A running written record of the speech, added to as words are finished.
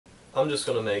I'm just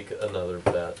gonna make another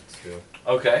bet too.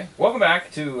 Okay. Welcome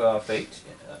back to Fate.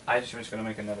 I just was going to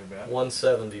make another bet.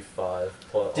 175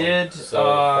 plus. Did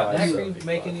Henry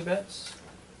make any bets?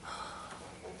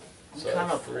 So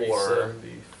kind of poor.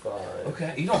 375.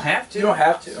 Okay. You don't have to. You don't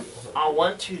have to. I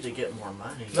want to get more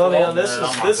money. No, man, Well, this I'm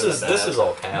not is gonna bet.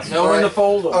 all cash. No in the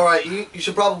folder. All right, you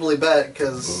should probably bet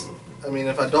because I mean,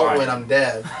 if I don't win, I'm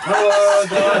dead.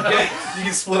 You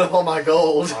can split up all my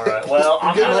gold. All right. Well,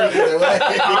 I'm Good money either way.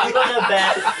 gonna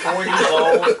bet 40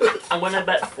 gold. I'm gonna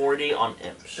bet 40 on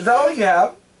imps. Is that all you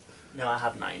have? No, I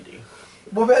have 90.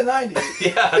 We'll bet 90.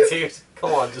 Yeah, dude.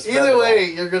 Come on, just bet Either it way,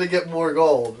 you're gonna get more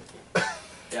gold.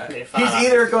 Yeah. Okay, He's fine.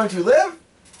 either going to live,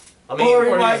 all. I mean, or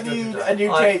he or might he's- need a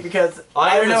new I- tape because I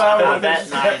I don't know was- how I we're bet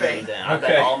 90 shipping. then. I Okay.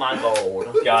 bet all my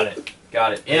gold. Got it.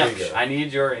 Got it. There you Imps, go. I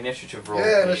need your initiative roll.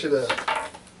 Yeah, please. initiative.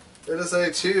 It is a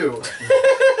 2.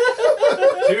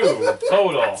 2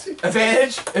 total.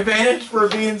 Advantage for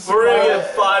being small. We're gonna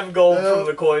get 5 gold from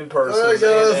the coin person. There it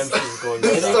goes. And Imps is going to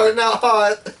It's die. starting out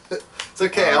hot. It's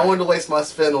okay. I Alright. wanted to waste my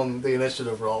spin on the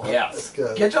initiative roll. Yeah. That's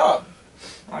good. Good job.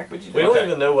 I like what you We did. don't Okay.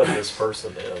 even know what this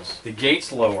person is. The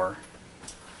gate's lower.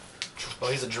 Oh,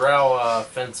 he's a drow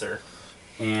fencer.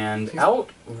 And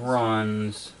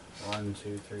outruns 1,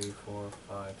 2, 3, 4,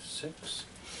 5, 6.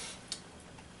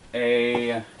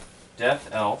 A death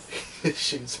elf. It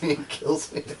shoots me and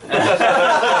kills me.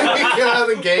 I get out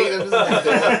of the gate. I'm just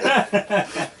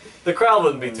dead. The crowd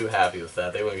wouldn't be too happy with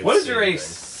that. They wouldn't get What to is see your anything.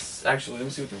 ace? Actually, let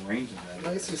me see what the range is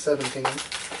at. I see 17.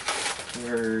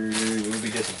 Where it would be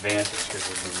disadvantage because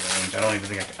of the range. I don't even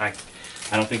think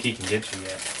I don't think he can get you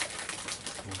yet.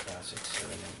 4, 5, 6,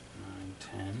 7, 8, 9,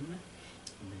 10.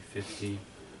 It'll be 50, 11,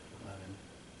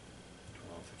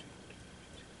 12,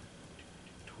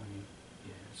 13, 20.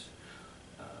 Yes.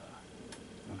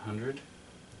 100.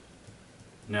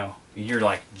 No, you're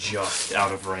like just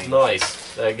out of range.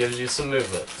 Nice. That gives you some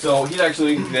movement. So he's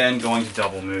actually then going to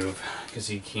double move because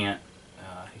he can't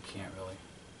really. 1,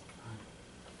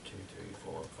 2, 3,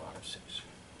 4, 5, 6.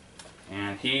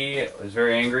 And he is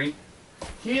very angry.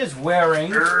 He is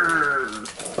wearing,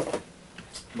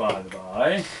 by the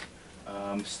by,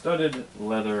 studded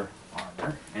leather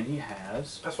armor, and he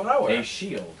has That's what I wear. a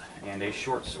shield and a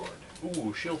short sword.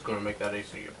 Ooh, shield's gonna make that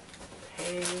AC.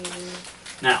 Hey,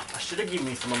 Now, I should have given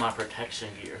you some of my protection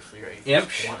gear for your AC Imp.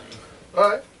 20.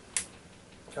 Alright.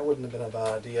 That wouldn't have been a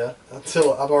bad idea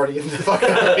until I've already in the fucking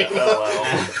arena.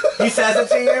 Oh He says it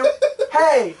to you.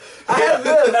 Hey, I have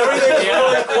this. Everything's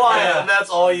really quiet, and that's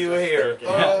all you hear.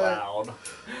 well. Out loud.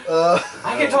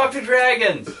 I can talk to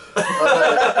dragons.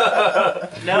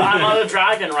 No, I'm on a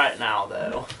dragon right now,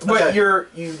 though. But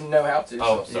you know how to.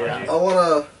 Oh, so. sorry. Yeah. dude. I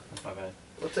wanna My bad.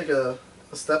 I'll take a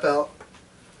step out,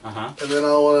 Uh-huh. and then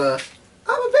I wanna.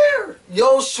 I'm a bear.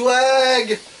 Yo,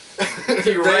 swag.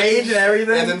 Your range and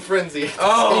everything. and then frenzy.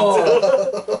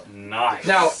 Oh. Nice.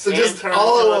 Now, So And just turn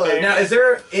all into at a once. bear. now, is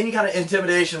there any kind of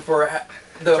intimidation for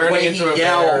the Turning way into he a bear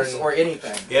yells and- or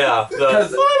anything? Yeah.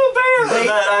 Because they-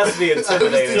 That has to be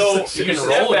intimidating. So you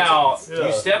step out. Yeah.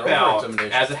 You step Roll out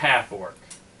intimidation. as a half orc.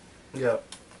 Yep.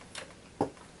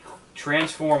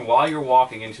 Transform while you're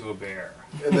walking into a bear.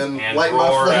 And then And light my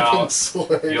roar flaming out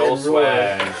sword The old and roar.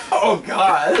 swag. oh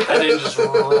god. And then just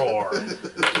roar.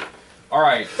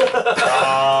 Alright.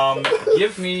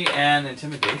 Give me an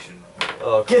intimidation roll.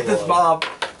 Oh, Get come this, on. Bob.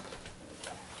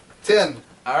 10.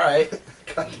 All right.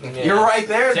 Yeah. You're right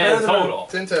there. It's 10 better than a- total.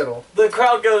 10 total. The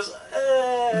crowd goes.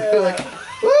 You're like,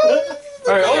 woo!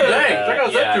 Alright, oh Yeah, dang! Check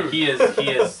out that yeah, dude.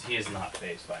 he is not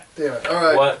phased by it. Damn it.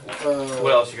 Alright.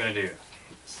 What else you gonna do?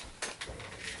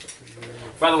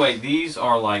 By the way, these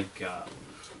are like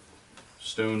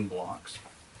stone blocks.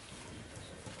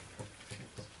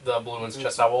 The blue one's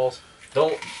chest out walls.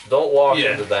 Don't walk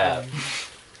Yeah. into that.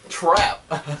 Trap.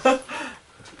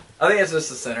 I think it's just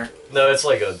the center. No, it's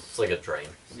like a drain,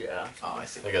 Yeah. Oh, I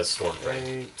see. like a storm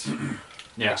drain.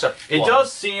 Yeah. Except It one.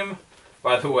 does seem,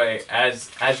 by the way, as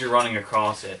you're running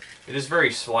across it, it is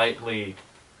very slightly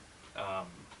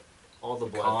All the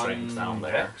blood drains down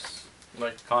there. convex.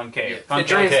 Like Concave. it Concave.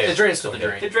 drains. Okay. It drains to the Okay.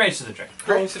 drain. It drains to the drain.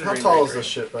 Drains to the How drain. tall drain, is this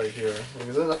shit right here? Like,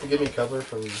 is it enough to give me cover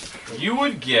from like, You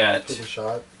would get, taking a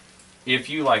shot? if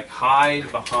you like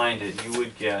hide behind it, you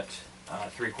would get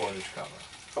 3/4 cover.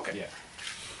 Okay. Yeah.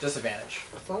 Disadvantage.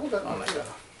 Oh, that Oh my god.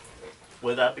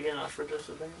 Would that be enough for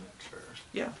disadvantage? Or?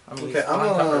 Yeah. I mean, Okay, it's I'm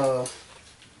behind cover.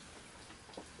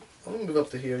 gonna move up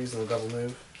to here using a double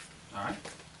move. Alright.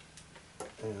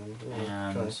 And,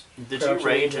 And okay. Did you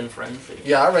rage in frenzy?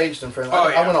 Yeah, I raged in front. Oh,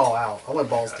 I yeah. went all out. I went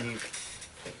balls deep.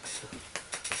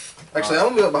 Actually, I'm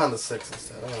gonna move up behind the 6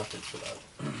 instead. I'm gonna think for that.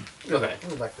 Okay.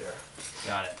 Move back there.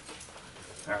 got it.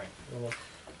 Alright.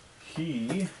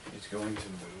 he is going to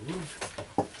move.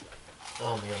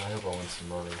 Oh man, I hope I win some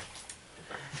money.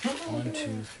 1, 2,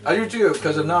 3. I do too,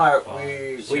 because if not,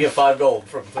 We get 5 gold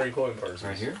from 3 coin purses.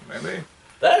 Right here. maybe.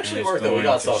 That actually And it's worked. That we going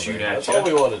got to something. shoot at That's you. all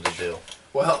we wanted to do.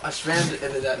 Well, I spend it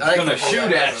into that. He's gonna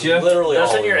shoot at you. Literally, all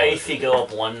Doesn't we your wanted AC to do. go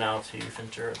up 1 now too,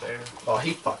 since you're there? Oh,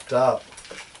 he fucked up.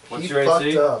 What's he your fucked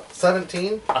AC? up.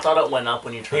 17? I thought it went up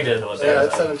when you turned did. into a Yeah, bear.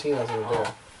 it's 17 as we were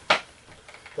there.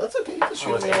 That's okay. You can Oh,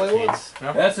 shoot it's me all 18. at once.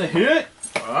 That's a hit.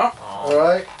 Oh, Oh.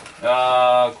 Alright.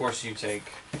 Of course you take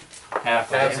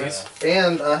half of Halvesies. it.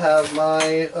 And I have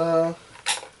my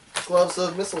gloves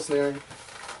of missile snaring.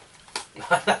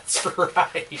 That's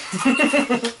right.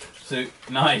 So,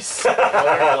 nice. What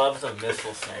are gloves of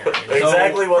missile snare?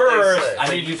 Exactly what they first, say. I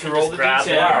need you to roll the Grab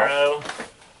the d10. arrow.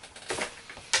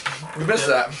 we missed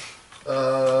that.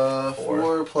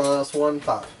 4 plus 1,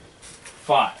 5.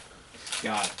 5.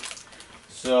 Got it.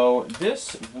 So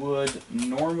this would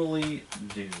normally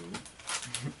do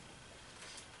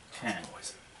 10.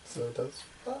 So it does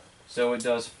 5. So it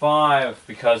does 5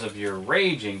 because of your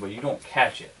raging, but you don't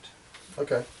catch it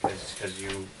Okay. because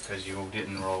you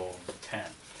didn't roll 10.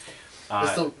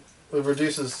 It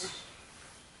reduces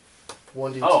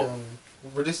 1d10. Oh.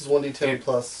 Reduces 1d10 It-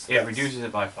 plus. It reduces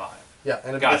it by 5. Yeah, and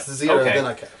if it Got gets it. to 0, Okay. then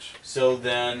I catch. So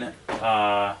then,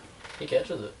 He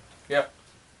catches it.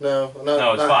 No,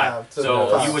 no, it's not 5. halved. So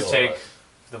five. you would take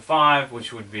the 5,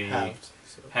 which would be halved.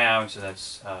 So. halved, so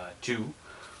that's 2.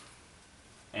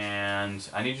 And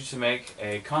I need you to make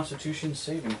a Constitution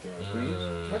saving throw,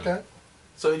 please. Okay.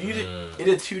 So you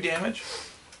did 2 damage.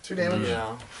 2 damage.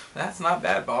 Yeah. That's not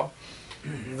bad, Bob.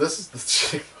 This is the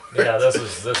shit. Yeah, this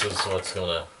is what's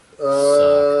gonna.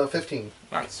 15.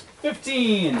 Nice.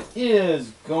 15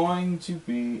 is going to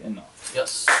be enough.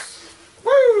 Yes.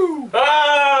 Woo!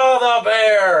 Ah, the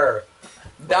bear.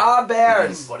 Da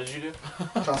bears. What did you do?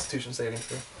 Constitution saving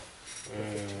throw.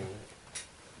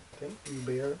 Thank you,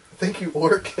 bear. Thank you,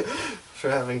 orc, for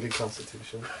having good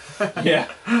constitution. Yeah.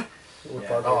 We're Yeah.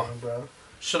 barbarian, bro.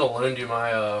 Should have loaned you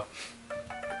my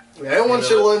Yeah, everyone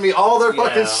should lend me all their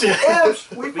fucking Yeah.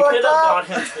 shit. We We fucked could have up.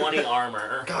 got him 20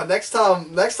 armor. God, next time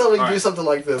we do Alright. something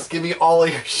like this, give me all of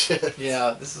your shit.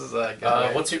 Yeah, this is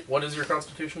good. what is your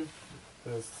constitution?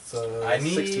 It's, I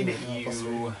 16 need plus three.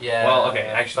 you. Yeah. Well, okay,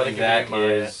 I actually, think that it'd be my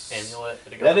is amulet.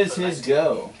 It goes that up is to his 19.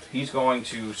 go. He's going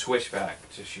to switch back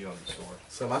to shield and sword.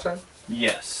 So my turn.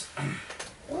 Yes.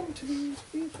 1, 2,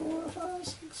 3, 4, 5,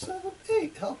 6, 7,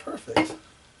 8. How perfect.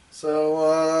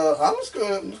 So I'm just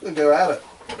gonna go at it.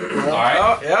 All right.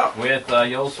 Oh, yeah. With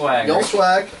Yo Swag. Yo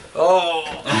swag. Oh.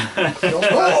 Yo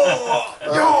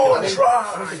swag. Yo swag.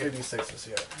 I don't think I do 6s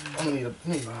yet. I'm gonna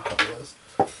need a couple of those.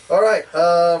 All right.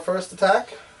 First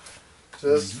attack.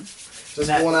 Just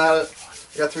going at it.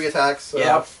 I got 3 attacks. So.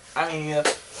 Yep. I mean,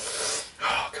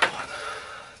 Oh, come on.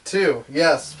 2.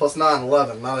 Yes. Plus 9.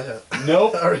 11. Not a hit.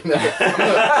 Nope. I already know.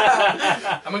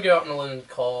 I'm gonna go out on a limb and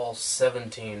call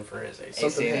 17 for his AC.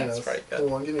 Something that's heinous. pretty good.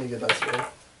 Come on, give me a good dice roll.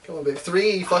 Come on, baby.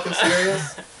 3. You fucking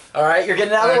serious? all right, you're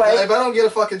getting out of the Alright, way. if I don't get a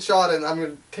fucking shot in, I'm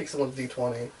gonna take someone's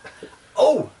d20.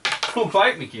 Oh, don't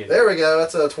bite me, kid. There we go.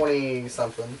 That's a 20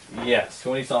 something. Yes,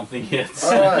 20 something hits.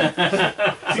 All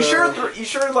right. You sure? You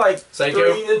sure? Like So you 3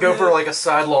 isn't go for it? like a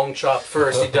sidelong chop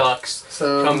first. He ducks.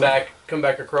 So Come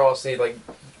back across. And he like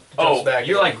jumps Oh, back.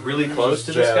 you're like really close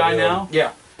to this jab guy him. now.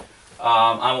 Yeah.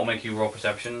 I won't make you roll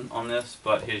perception on this,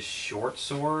 but his short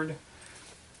sword Is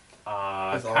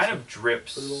kind also of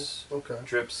drips Okay.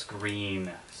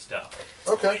 green stuff.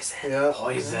 Okay. Yeah.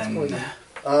 Poison.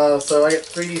 So I get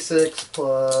 3d6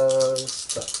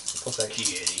 plus 8.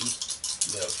 Kitty.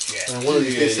 No shit. And one of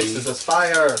these d6s is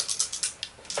fire.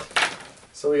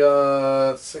 So we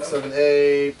got 6, 7,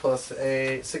 8 plus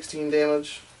 8, 16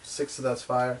 damage. 6 of that's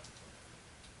fire.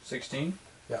 16?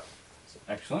 Yeah.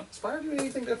 Excellent. Does fire do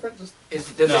anything different? Just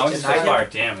Does No, it it's an item? fire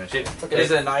damage. Okay.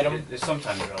 Is it an item? It's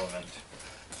sometimes relevant.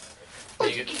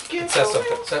 You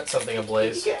set something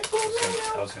ablaze. I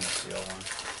was gonna steal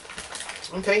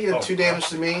one. okay. You did Oh, 2 damage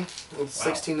to me with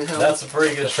 16 to him. That's a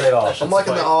pretty good trade-off. I'm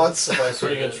liking the odds.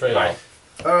 Pretty good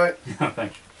trade-off. All right.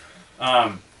 Thanks.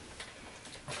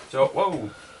 So, whoa.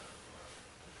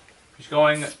 He's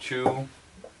going to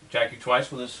attack you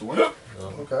twice with his sword.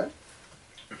 Okay.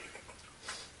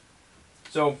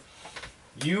 So,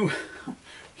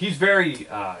 he's very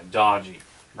dodgy,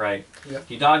 right? Yeah.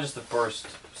 He dodges the first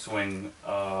swing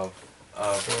of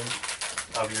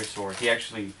your sword. He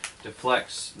actually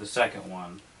deflects the second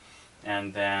one,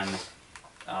 and then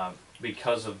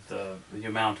because of the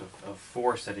amount of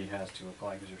force that he has to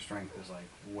apply, because your strength is like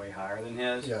way higher than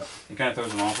his, Yeah. it kind of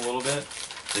throws him off a little bit.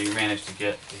 So you manage to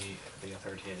get the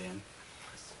third hit in,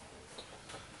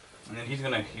 and then he's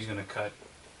gonna cut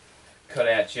cut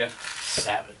at you.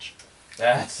 Savage.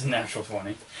 That's a natural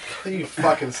 20. You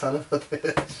fucking son of a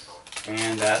bitch.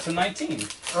 And that's a 19.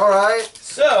 Alright,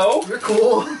 So, you're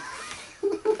cool.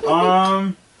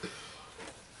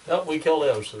 Yep, we killed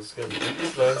him, so it's good.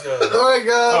 Alright,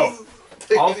 guys.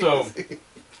 Take it also- easy.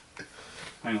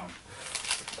 hang on.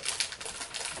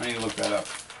 I need to look that up.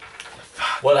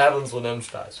 What happens when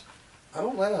Imsh dies? I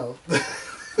don't know.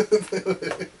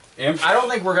 Imp? I don't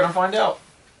think we're gonna find out.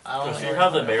 I don't Do think you we're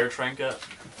have the gonna find bear trinket?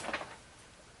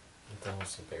 What the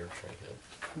hell's the bear trinket?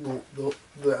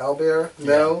 The owlbear?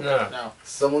 No. No. out. No.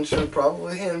 Someone should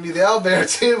probably hand me the owlbear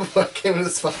too before I came to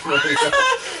this fucking area.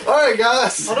 Alright,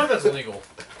 guys. I don't know if that's illegal.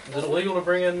 Is it illegal to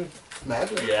bring in?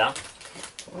 Magic? Yeah.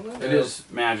 I don't know. It is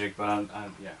magic, but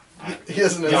yeah. He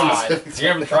doesn't know. God, specifics. you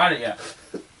haven't tried it yet.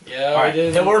 Yeah, Alright. we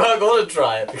did. And we're not going to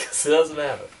try it because it doesn't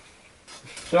have it.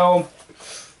 So,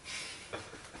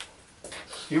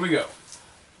 here we go.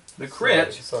 The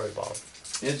crit Sorry, Bob.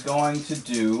 is going to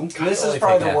do This Only is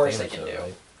probably take the half worst they damage can though, do.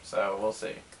 right? So we'll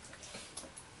see.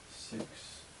 6,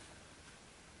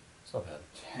 It's not bad.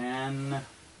 10,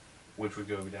 which would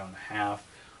go down to half.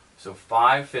 So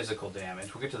 5 physical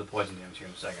damage. We'll get to the poison damage here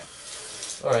in a second.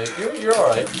 Alright, you're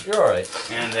alright. You're alright.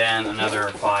 And then another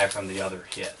 5 from the other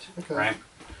hit. Okay. Right?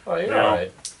 Alright, you're Now-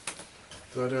 alright.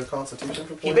 Do I do a constitution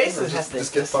for He poison? basically or has to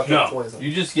just get just- fucking No, poison.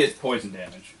 you just get poison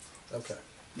damage. Okay.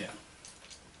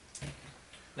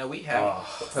 No, we have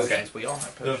potions. okay. We all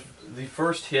have The, potions. the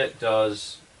first hit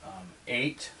does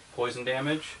 8 poison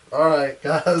damage. Alright,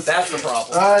 guys. That's the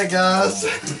problem. Alright, guys.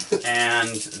 And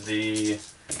the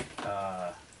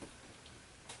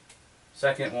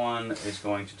second one is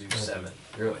going to do 7.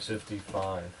 You're at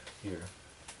 55 here.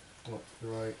 Oh,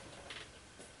 you're right.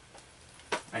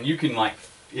 And you can, like,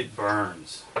 it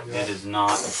burns. Yeah. It is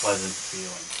not a pleasant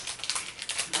feeling.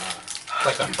 It's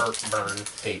like a hurt burn.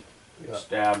 8. Yeah.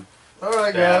 Stab.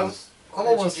 Alright, Damn. guys. I'm Why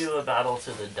did almost. you do a battle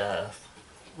to the death?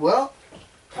 Well,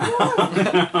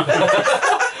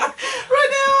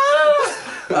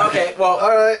 Okay, well,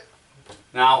 alright.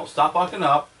 Now, stop bucking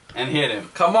up and hit him.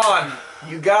 come on.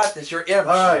 You got this. You're imp.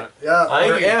 Alright, yeah. I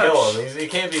think you can Imsh. kill him. He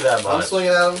can't be that much. I'm swinging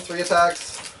at him. 3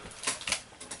 attacks.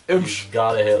 You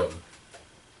gotta hit him.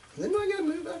 Then do I get a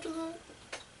move after that?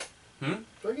 Do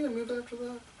I get a move after that? I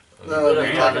mean, No, Put we're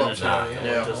him talking in about the top. Yeah. I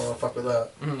Yeah. don't Just want to fuck with that.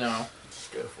 No.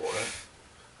 go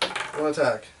for it. 1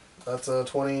 attack. That's a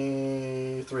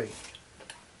 23.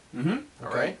 Mm-hmm.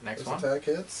 All right, next First one. attack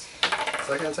hits.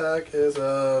 Second attack is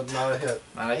not a hit.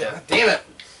 Not a hit. God damn it!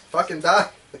 Fucking die.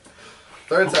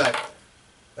 Third attack.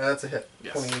 That's a hit.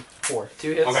 Yes. 24.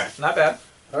 2 hits. Okay. Not bad.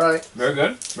 Alright. Very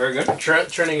good. Very good.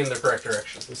 Trending in the correct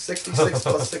direction. So 66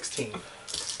 plus 16. Oh,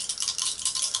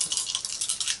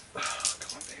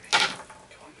 come on, baby.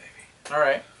 Come on, baby. All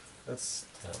right. That's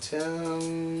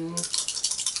 10.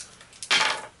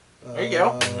 There you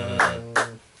go.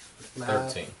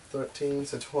 Math, 13. 13,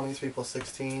 so 23 plus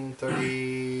 16,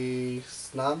 39?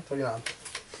 39.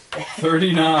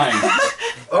 39.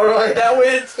 Alright. That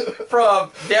went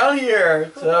from down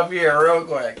here to up here real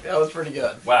quick. That was pretty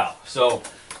good. Wow. So,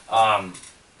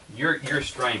 your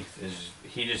strength is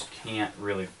he just can't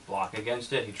really block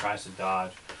against it. He tries to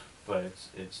dodge, but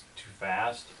it's too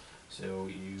fast. So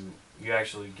you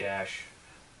actually gash.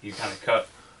 You kind of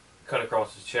cut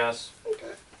across his chest.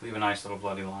 Okay. Leave a nice little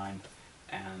bloody line,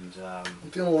 and I'm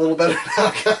feeling a little better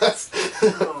now, guys.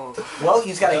 Well,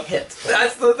 he's got a hit.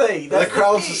 That's the thing. The That's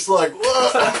crowd's just like,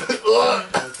 what?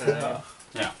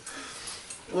 yeah.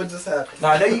 What just happened? Now,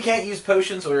 I know you can't use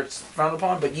potions or it's frowned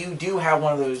upon, but you do have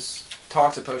one of those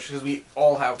toxic potions because we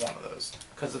all have one of those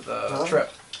because of the Huh? trip.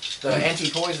 The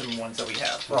anti-poison ones that we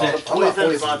have. Oh, I'm not Poison's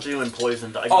poisoned. not doing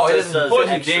poison. Oh, it just isn't does Poison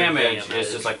extra damage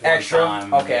is just like one Extra?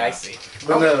 time. Okay, yeah. I see.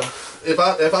 But no,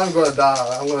 if I'm going to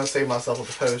die, I'm going to save myself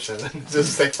with the potion and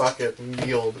just say fuck it and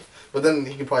yield. But then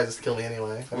he can probably just kill me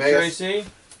anyway. I mean, What's I your guess AC?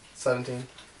 17.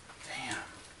 Damn.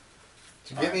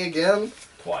 Did you get me again?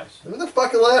 Twice. Who the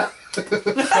fuck left?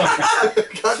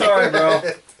 God Sorry, damn bro.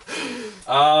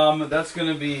 it. That's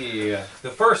gonna be the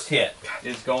first hit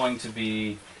is going to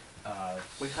be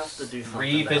We have to do 3 something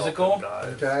to help physical, him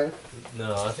die. Okay.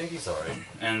 No, I think he's alright.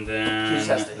 and then He just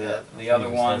has to hit. the other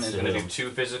He one just is has to gonna do hit 2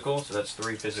 physical, so that's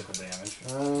 3 physical damage.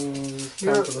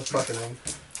 Time for the fucking thing.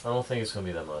 I don't think it's gonna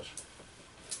be that much.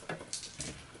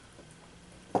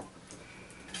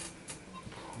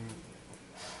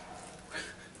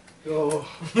 Oh.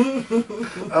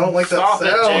 I don't like that Stop it,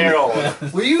 sound. Gerald.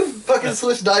 Will you fucking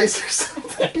switch dice or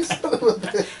something? You son of a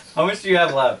bitch. How much do you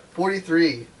have left?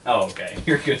 43. Oh, okay.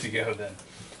 You're good to go then.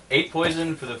 8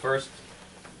 poison for the first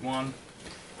one,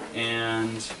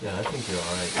 and Yeah, I think you're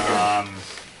alright.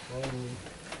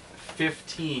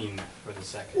 15 for the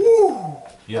second.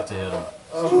 You have to hit him.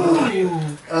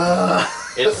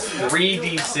 It's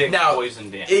 3d6 Now, poison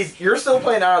damage. You're still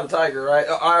playing Eye of the Tiger, right?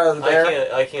 Eye of the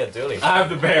Bear? I can't do anything. I have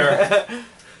the bear.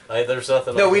 There's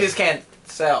nothing. No, I we can- just can't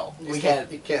sell. We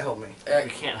can't. You can't help me.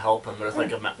 You can't help him. There's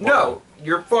like a No,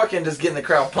 you're fucking just getting the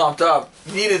crowd pumped up.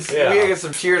 You need to. Yeah. We gotta get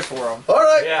some cheers for him. All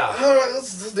right. Yeah. All right.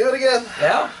 Let's do it again.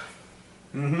 Yeah.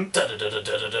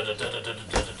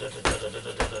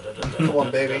 Come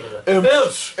on, baby.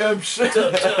 Imps.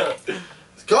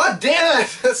 God damn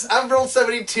it! I've rolled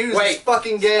 72s Wait. this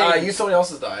fucking game. Use somebody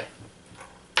else's die.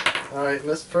 All right,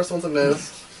 miss. First one's a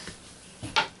miss.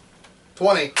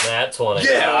 20. Nat 20.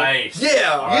 Yeah. Nice.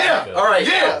 Yeah. Yeah. Good. All right.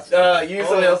 Yeah. Use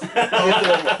somebody else.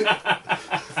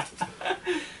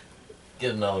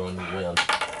 Get another one to win.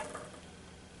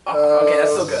 Okay,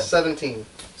 that's still good. 17.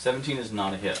 17 is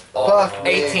not a hit. Fuck me.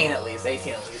 18 at least.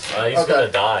 18 at least. He's Okay.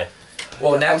 gonna die.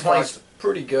 Well, Yeah, Nat I'm 20's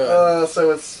pretty good.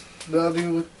 So it's I'll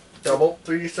do Double.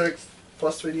 3d6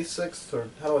 plus 3d6, or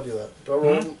how do I do that? Do I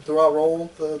roll? Do I roll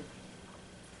the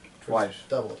Twice.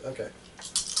 double it? Okay.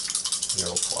 You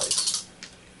roll twice.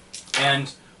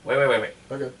 And wait.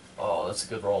 Okay. Oh, that's a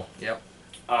good roll. Keep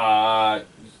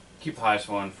the highest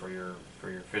one for your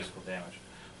physical damage.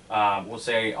 We'll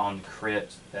say on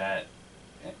crit that,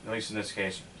 at least in this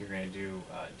case, you're going to do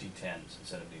d10s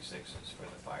instead of d6s for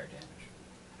the fire damage.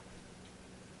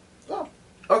 Oh.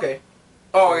 Okay.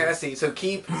 Oh, okay, I see. So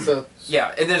keep. So,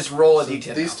 Yeah, and then just roll a so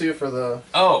d10. these two for the.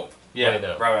 Oh, yeah, Wait,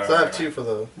 no. right. So I have two for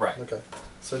the. Right. Okay.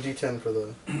 So d10 for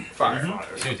the. Fire.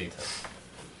 2 d10.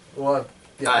 Well,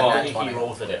 yeah. Uh, Well, Nat 20. he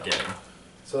rolls it again.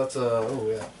 So that's oh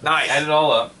yeah. Nice. Add it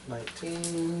all up.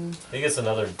 19. He gets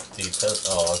another d10.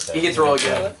 Oh, okay. He gets to roll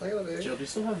again. I got a baby. Jill, do you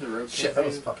still have the rope? Shit, that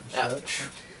was fucking Yeah. shit.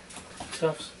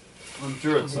 Stuffs. I'm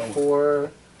sure it's somewhere.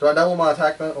 4. Do I double my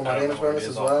attack or I my don't damage know where it bonus is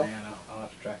as well? offhand. I'll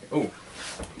have to track it. Ooh.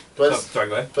 Do I, So, just, sorry,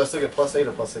 go ahead. do I still get plus 8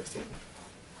 or plus 16?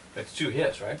 It's 2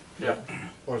 hits, right? Yeah.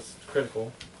 Or it's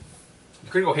critical? The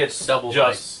critical hits Double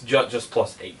just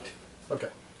plus 8. Okay.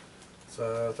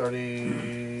 So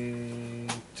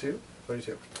 32?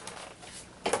 32.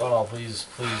 Oh, please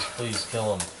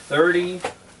kill him.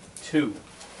 32.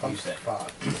 You say.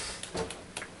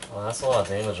 5. Oh, that's a lot of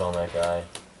damage on that guy.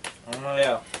 Oh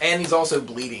yeah. And he's also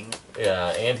bleeding. Yeah,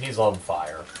 and he's on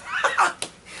fire.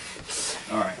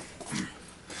 All right.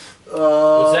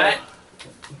 Was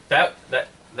Was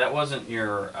that wasn't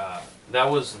your that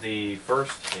was the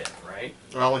first hit, right?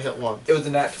 I only hit one. It was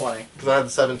a nat 20. Because I had the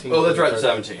 17. Oh, that's right,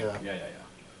 13, 17. Yeah. Yeah.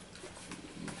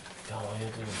 God, I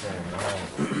didn't do very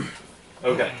nice.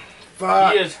 Okay.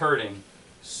 Fuck. He is hurting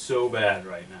so bad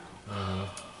right now.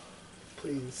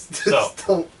 Please. Just So.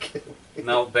 don't kill me.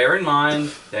 Now, bear in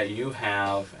mind that you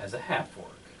have as a half orc.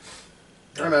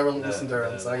 I remember this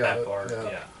endurance. I got it. Half-orc, Yeah.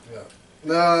 yeah. Yeah.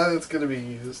 No, it's going to be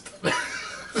used.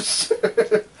 Sure.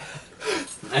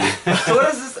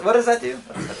 So what does that do?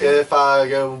 If I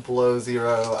go below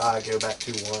 0, I go back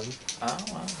to 1. Oh,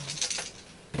 wow.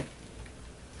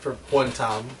 For one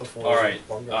time before. All right.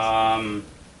 one goes.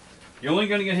 You're only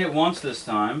going to get hit once this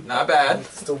time. Not bad.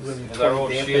 Still doing Because I 20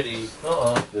 rolled damage.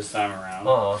 shitty this time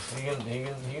around. He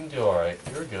can do alright.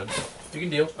 You're good. You can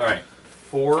deal. All right.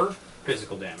 4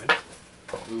 physical damage.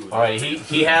 Ooh, Alright,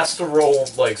 he has to roll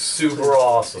like super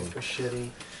awesome. For shitty.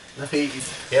 He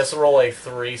He has to roll like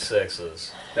 3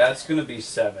 6s. That's going to be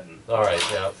 7. Alright,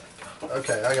 yeah.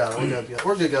 Okay, I got it. We're good.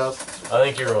 We're good, guys. I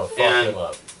think you're gonna fuck And- him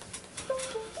up.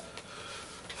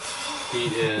 He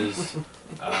is,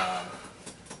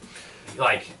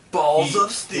 like Balls he-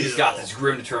 of steel. He's got this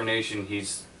grim determination.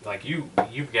 He's like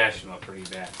you've gashed him up pretty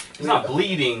bad. He's not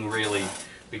bleeding really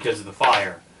because of the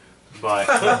fire, but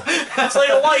It's like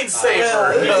a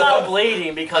lightsaber. He's not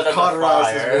bleeding because of the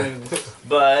Cauterize his fire, wounds.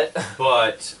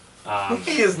 but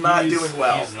He is not doing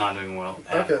well. He's not doing well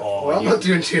at Okay. all. Well, I'm not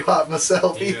doing too hot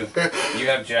myself you, either. you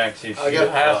have jack tissue. I You got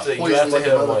have to poison hit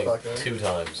him like motherfucker. 2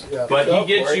 times. Yeah. But he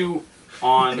gets Right. you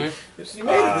on You made it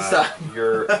this time.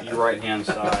 your right hand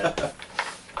side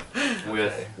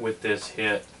with this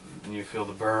hit, and you feel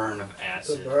the burn of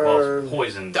acid. The Well, burn. it's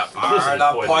poison. The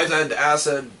Poison. poisoned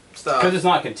acid stuff. Because it's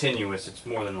not continuous, it's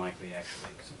more than likely actually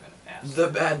some kind of acid. The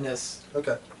badness.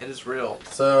 Okay. It is real.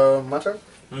 So, my turn?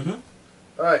 Mm-hmm.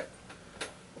 Alright.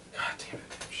 God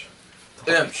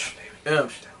damn it.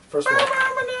 Imp. First one.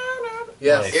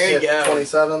 Yes. Nice. There you hit go.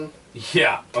 27.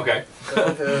 Yeah, okay.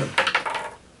 Second hit.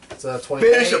 It's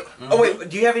 28. Finish him. Oh wait,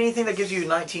 do you have anything that gives you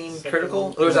 19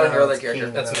 critical? Or is that on your other character?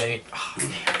 18. That's me.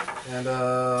 And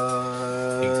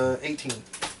 18.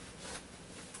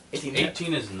 18.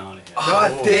 18 is not a hit.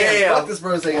 God Damn, damn. fuck this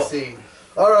bro's AC.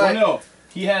 Oh Alright. no,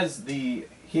 he has the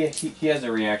He has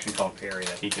a reaction called parry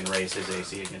that he can raise his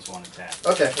AC against one attack.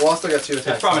 Okay, well I still got 2 attacks.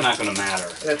 It's probably not going to matter,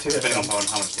 I got 2 hit depending points. upon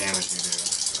how much damage you do.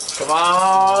 Come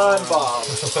on, Bob.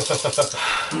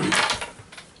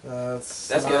 That's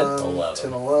That's good. 11.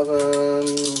 10, 11.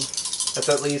 That's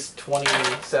at least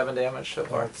 27 damage so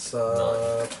far. That's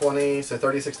 20, so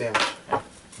 36 damage.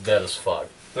 Dead as fuck.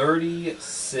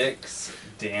 36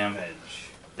 damage.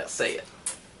 Now say it.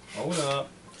 Hold up.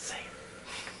 Say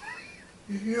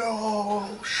Yo,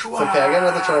 it's okay, I got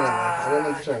another turn in there. I got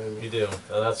another turn in You there. do.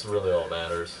 And that's really all that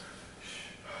matters.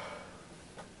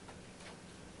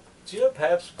 Do you know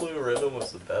Pabst Blue Ribbon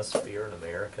was the best beer in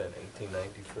America in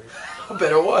 1893? I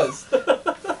bet it was.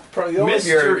 Probably the only Mr.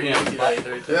 beer. Imp.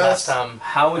 Last Yes. time.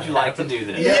 How would you like to do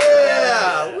this? Yeah!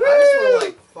 I just want to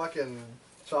like fucking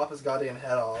chop his goddamn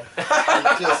head off.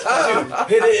 Just fucking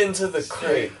Hit it into the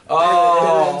crate.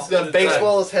 Oh.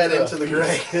 baseball his head into the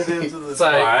grave. Hit it into the It's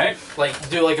like, Alright. like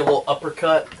do like a little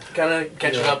uppercut, kind of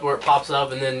catch it Yeah. up where it pops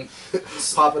up, and then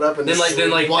Pop it up and then just turn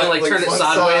it one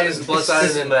sideways, side. blood side,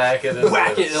 and then smack it.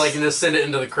 whack it, like and just send it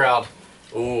into the crowd.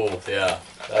 Ooh, yeah.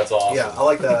 That's awesome. Yeah, I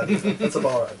like that. That's a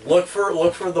ball right. Look for the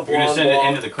You're going to blonde send it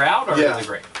blonde. into the crowd or Yeah. into the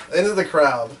grave? Into the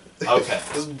crowd. Okay.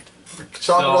 Just chop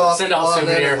So, it off. Send out a on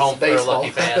there, souvenir it's home for a baseball.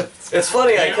 lucky fan. It's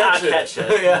funny, I Yeah, catch I catch it.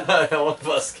 it. Yeah, one of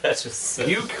us catches it.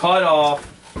 You cut off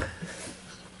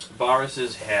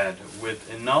Varus's head with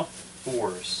enough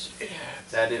force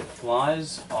that it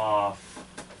flies off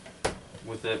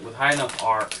with high enough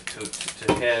arc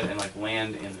to hit and like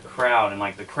land in the crowd, and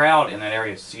like the crowd in that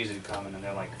area sees it coming and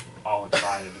they're like all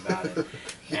excited about it.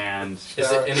 And Is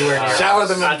it anywhere near? Shower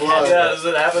them in I'd blood. Yeah, does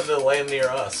it happen to land near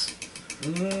us?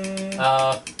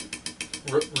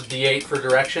 D8 for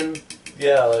direction.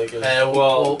 Yeah, like it's,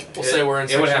 We'll say we're in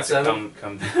it would section have 7. to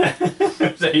come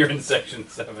say you're in section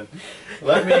 7.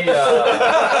 Let me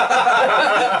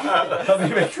let me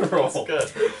make a roll.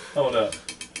 it's good. Hold up.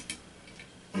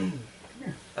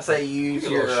 I say you use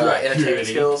Give it a your little shot, entertainment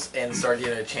Judy. skills and start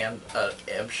getting a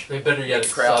imsh. We better yet The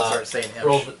crowd start saying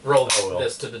imsh. roll I will.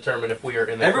 this to determine if we are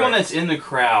in the Everyone correct. that's in the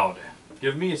crowd,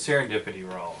 give me a serendipity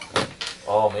roll.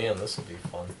 Oh man, this will be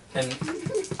fun. And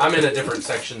I'm in a different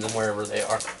section than wherever they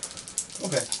are.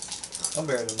 Okay. I'll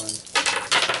bear it in mind.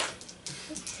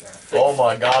 Oh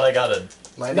my god, I got a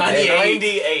 98.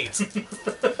 98.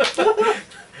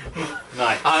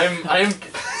 Nice. I'm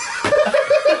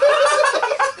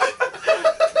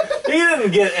He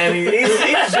didn't get any. He's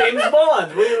James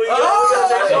Bond. We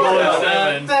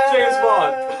got James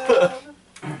Bond.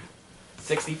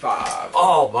 65.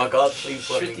 Oh my god, please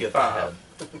let me get 55.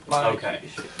 that. Okay.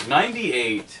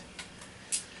 98.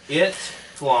 It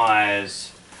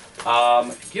flies.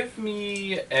 Give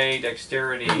me a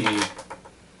dexterity.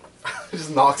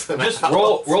 Just knocks him Just out.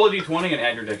 roll a d20 and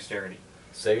add your dexterity.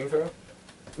 Saving throw?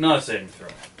 Not a saving throw.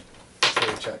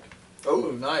 Dexterity check.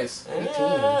 Oh, nice.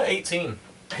 18.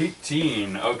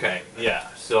 18. Okay. Yeah.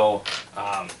 So,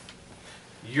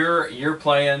 you're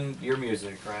playing your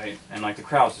music, right? And like the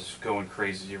crowd's just going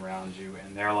crazy around you,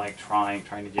 and they're like trying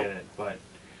to get it. But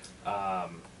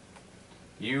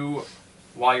you,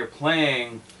 while you're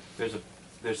playing, there's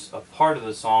a part of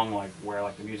the song like where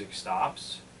like the music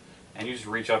stops, and you just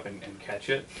reach up and catch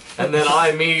it. And then I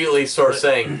immediately start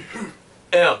saying,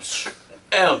 Imps.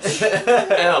 Imps.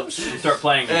 Imps. You start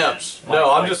playing. Again. Imps.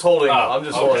 No, I'm just holding up. I'm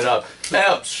just okay. holding up.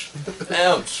 Imps.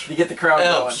 Imps. You get the crowd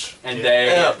going. Imps. And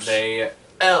Imps. they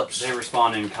Imps.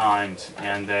 respond in kind,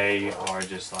 and they are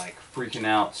just like freaking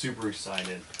out, super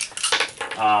excited.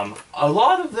 A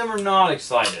lot of them are not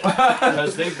excited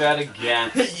because they bet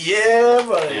against. Yeah,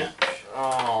 buddy. Imp.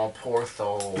 Oh, poor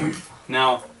soul.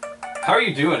 Now, how are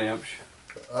you doing, Imp?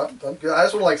 I'm good. I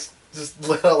just want to like just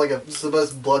let out like just the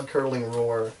most blood curdling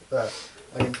roar that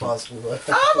I can possibly let.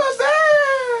 I'm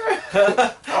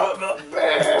a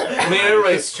bear! I mean,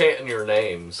 everybody's chanting your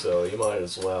name, so you might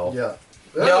as well. Yeah.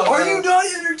 Yo, are you not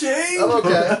entertained? I'm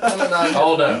okay. I'm at 9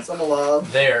 Hold hit up. points. I'm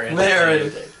alive. there. There it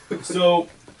is. So,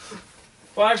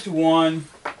 5 to 1.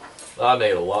 I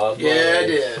made a lot of money. Yeah, I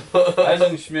did.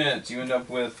 Eisenschmidt, you end up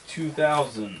with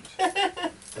 2,000.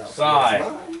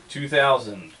 Psy,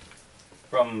 2,000.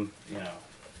 From,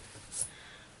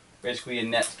 basically a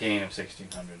net gain of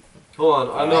 1,600. Hold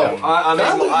on, I know.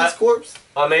 Found his corpse.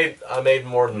 I made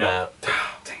more than that.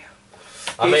 Damn.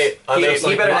 I made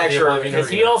he better an extra. Because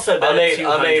he also bet I made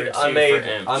 200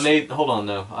 I made hold on,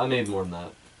 no. I made more than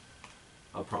that.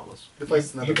 I promise. Good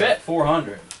place another You bet. bet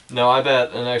 400. No, I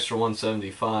bet an extra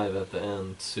 175 at the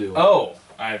end too. Oh,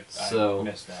 I So,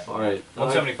 missed that. all right.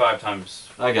 175 times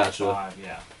I got you. 5,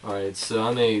 yeah. All right, so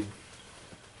I made.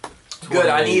 Good,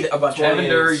 I need a bunch of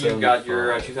Lavender, you you got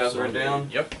your 2,000 written down.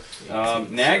 Yep.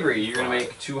 Nagri, you're gonna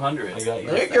make 200. I got you.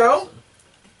 There you go.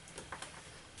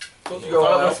 Supposed to I go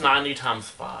thought all it was out. 90 times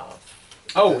 5.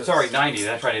 Oh, Yes. sorry, 90.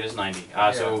 That's right, it is 90.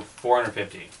 So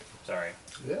 450. Sorry.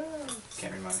 Yeah.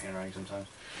 Can't read my handwriting sometimes.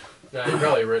 No, you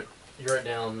probably wrote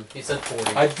down. He said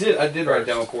 40. I did write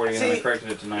down 40 and then I See,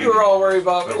 corrected it to 90. You were all worried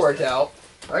about it. It worked out.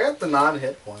 I got the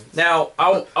non-hit points. Now, I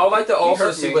would like to also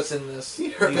hurt see me. what's in this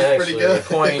He hurt me Actually, pretty good.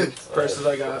 coin purses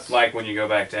I got. Like when you go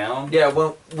back down. Yeah,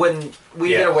 when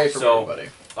we Yeah, get away from so- everybody.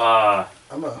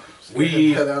 I'm a.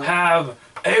 We head out. have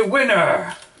a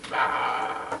winner!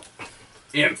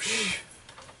 Imsh,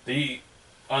 the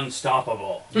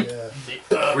unstoppable. Yeah.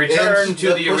 Return Imsh, to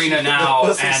the pussy- arena now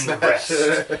pussy and smasher. rest.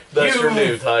 That's your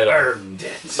new title. Earned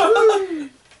it.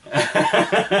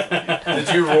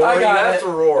 Did you roar? I got That's it. a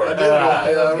roar. I did.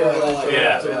 I like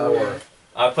Yeah. it. Roar.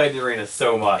 I played the arena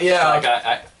so much. Yeah. Like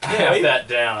I have that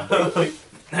down.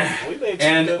 We made some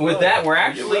And good with money. that, we're We did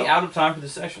actually well. out of time for the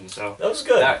session. So That was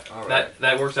good.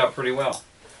 that works out pretty well.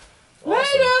 Awesome.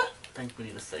 I think we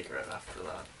need a cigarette after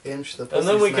that. Imsh the And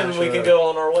then pussy we can smasher. go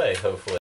on our way, hopefully.